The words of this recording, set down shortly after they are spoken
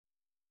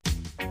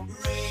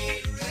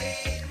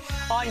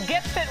On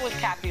Get Fit with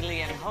Kathy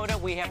Lee and Hoda,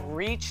 we have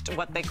reached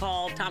what they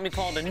called, Tommy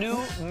called a new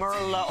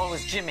Merlot. Oh, it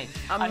was Jimmy.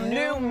 A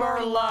new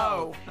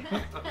Merlot.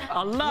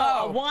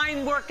 A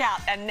wine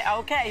workout. And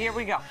okay, here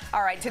we go.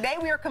 All right, today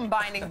we are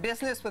combining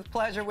business with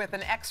pleasure with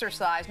an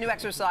exercise, new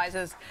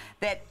exercises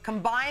that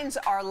combines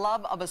our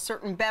love of a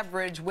certain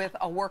beverage with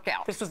a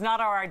workout. This was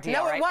not our idea,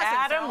 No, it right? wasn't,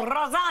 Adam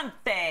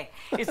Rosante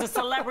is a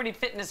celebrity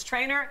fitness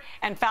trainer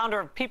and founder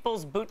of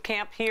People's Boot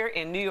Camp here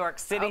in New York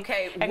City.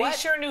 Okay, and he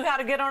sure knew how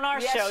to get on our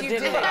show, you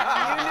didn't did.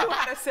 he? You knew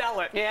how to sell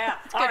it. Yeah.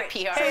 It's All good right. PR.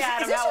 Hey,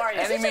 Adam, how are you?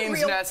 Any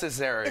means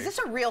necessary. Is this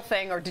a real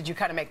thing, or did you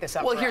kind of make this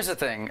up? Well, for here's us?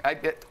 the thing.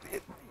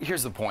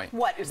 Here's the point.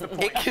 What is the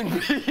point? It can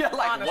be like,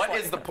 what Honestly.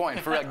 is the point?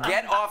 For real,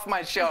 get off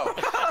my show.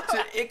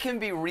 So it can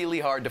be really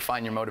hard to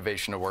find your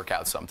motivation to work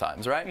out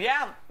sometimes, right?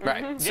 Yeah.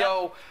 Right. Mm-hmm.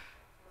 So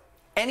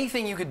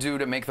anything you could do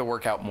to make the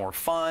workout more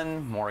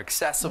fun, more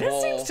accessible.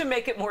 This seems to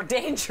make it more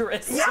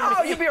dangerous.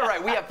 No, you'll be all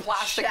right. We have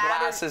plastic Shattered.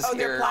 glasses Oh,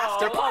 they're here. plastic?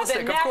 They're Oh, plastic,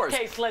 then in of that course.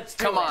 case, let's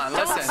do Come it. on,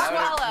 listen.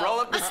 swallow. Roll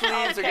up the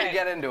sleeves. We're gonna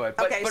get into it.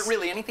 But, Okay. but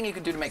really, anything you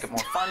can do to make it more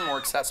fun, more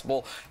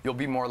accessible, you'll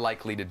be more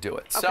likely to do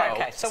it. So,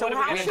 Okay. So what do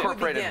we how do? we should we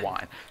incorporated begin?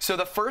 wine. So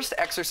the first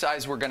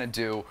exercise we're gonna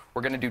do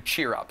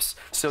cheer ups.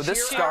 So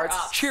this Cheer starts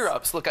ups. cheer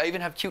ups. Look, I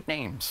even have cute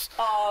names.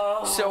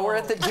 Oh. So we're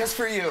at the just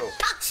for you.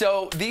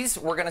 So these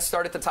we're gonna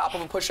start at the top of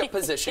a push-up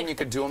position. You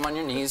could do them on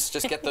your knees.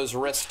 Just get those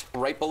wrists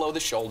right below the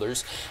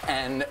shoulders,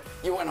 and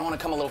you want to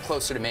come a little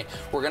closer to me.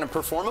 We're gonna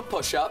perform a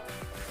push-up.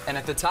 And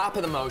at the top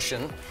of the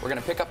motion, we're gonna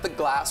pick up the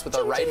glass with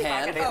our right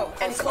hand. Oh,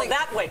 and Close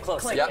that way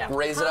closer. Yep, Yeah.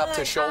 raise it up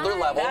to shoulder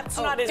level. That's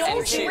not as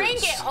Don't easy. drink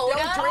it, Hoda.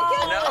 Don't drink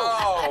it?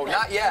 No,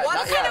 not yet. What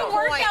not kind yet. of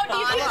workout do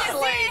you think this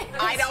honestly, is?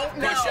 I don't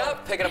know. Push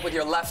up, pick it up with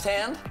your left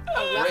hand,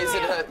 raise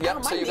it. Yep.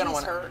 Oh, so my you're gonna knees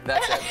want hurt.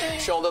 that's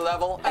it. Shoulder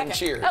level and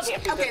cheers.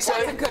 Okay, so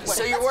that's a good one.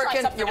 So you're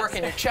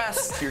working your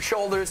chest, your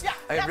shoulders.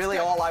 that's Really,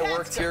 good. all I That's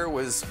worked good. here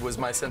was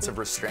my sense of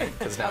restraint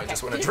because now I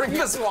just want to drink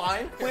this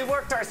wine. We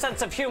worked our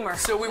sense of humor.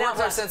 So we Now worked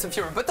our what? sense of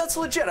humor, but that's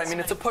legit. I mean,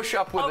 it's a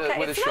push-up with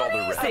Okay, a it's shoulder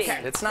not raise. easy.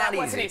 Okay, It's not that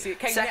wasn't easy. easy.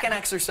 Okay, Second yeah.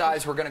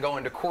 exercise, we're going to go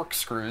into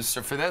corkscrews.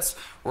 So for this,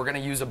 we're going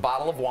to use a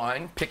bottle of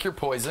wine. Pick your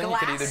poison. You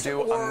could either Glass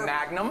do or- a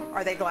Magnum.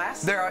 Are they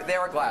glass? They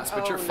are glass,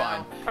 but Oh, you're no.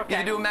 fine. Okay. You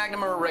can do a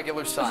Magnum or a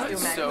regular size. do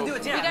Magnum. So We'll do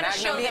it, yeah. We gotta Magnum,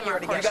 show them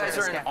our you guys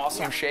are in Yeah.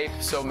 awesome shape.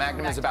 So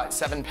Magnum is about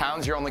 7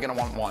 pounds. You're only going to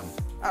want one.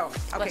 Oh, okay,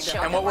 Let's good.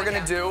 show And what we're Yeah.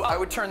 going to do, I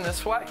would turn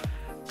this way.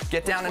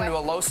 Get down into a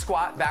low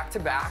squat, back to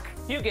back.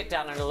 You get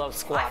down in a low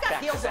squat. I've got back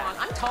to heels back. on.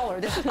 I'm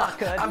taller. This is not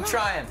good. I'm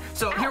trying.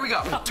 So here we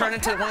go. Turn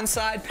it to one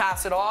side,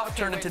 pass it off.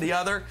 Turn it to the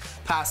other,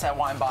 pass that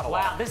wine bottle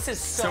Wow, off. this is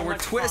so So we're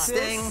much fun.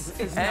 twisting This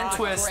is and not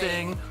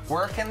twisting,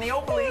 working the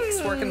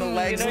obliques, working the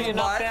legs You know and the you're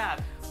not butt.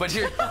 bad. But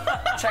here,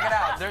 check it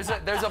out.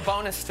 There's a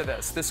bonus to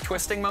this. This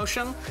twisting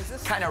motion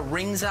kind of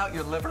wrings out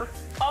your liver.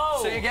 Oh.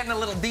 So you're getting a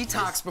little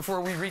detox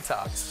before we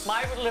retox.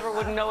 My liver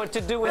wouldn't know what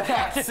to do with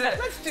that. That's it.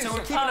 So we're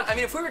keeping. I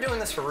mean, if we were doing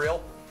this for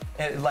real,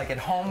 like at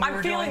home, we I'm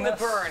were feeling doing the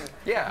this, burn.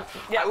 Yeah.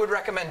 Yeah. I would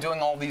recommend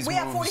doing all these We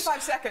moves have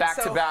 45 seconds, back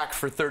to so back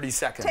for 30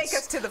 seconds. take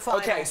us to the final.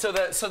 Okay, so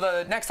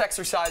the next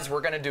exercise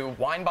we're gonna do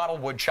wine bottle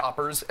wood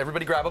choppers.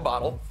 Everybody grab a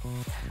bottle.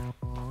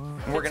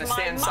 And we're gonna It's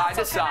my stand side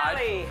to side.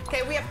 Mazzoccanelli.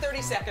 Okay, we have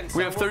 30 seconds.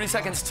 We so have 30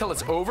 seconds till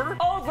it's over.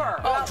 Over.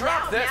 Oh,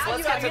 drop this. now Let's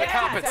you get to the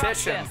gotta get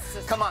competition.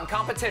 this. Come on,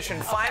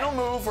 competition. Final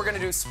move, we're going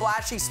to do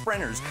splashy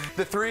sprinters.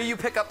 The three of you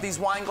pick up these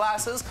wine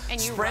glasses, And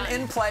you sprint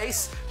run. in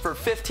place for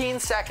 15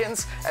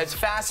 seconds as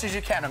fast as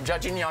you can. I'm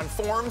judging you on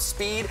form,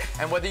 speed,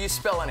 and whether you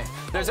spill any.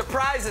 There's a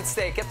prize at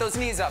stake. Get those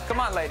knees up.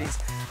 Come on, ladies.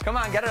 Come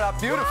on, get it up.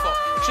 Beautiful.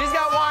 She's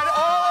got wine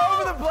all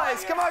over the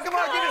place. Come on, give it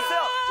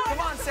still. Come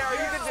on, Sarah,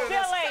 you can do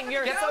this. Spilling.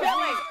 You're Get those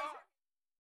spilling. knees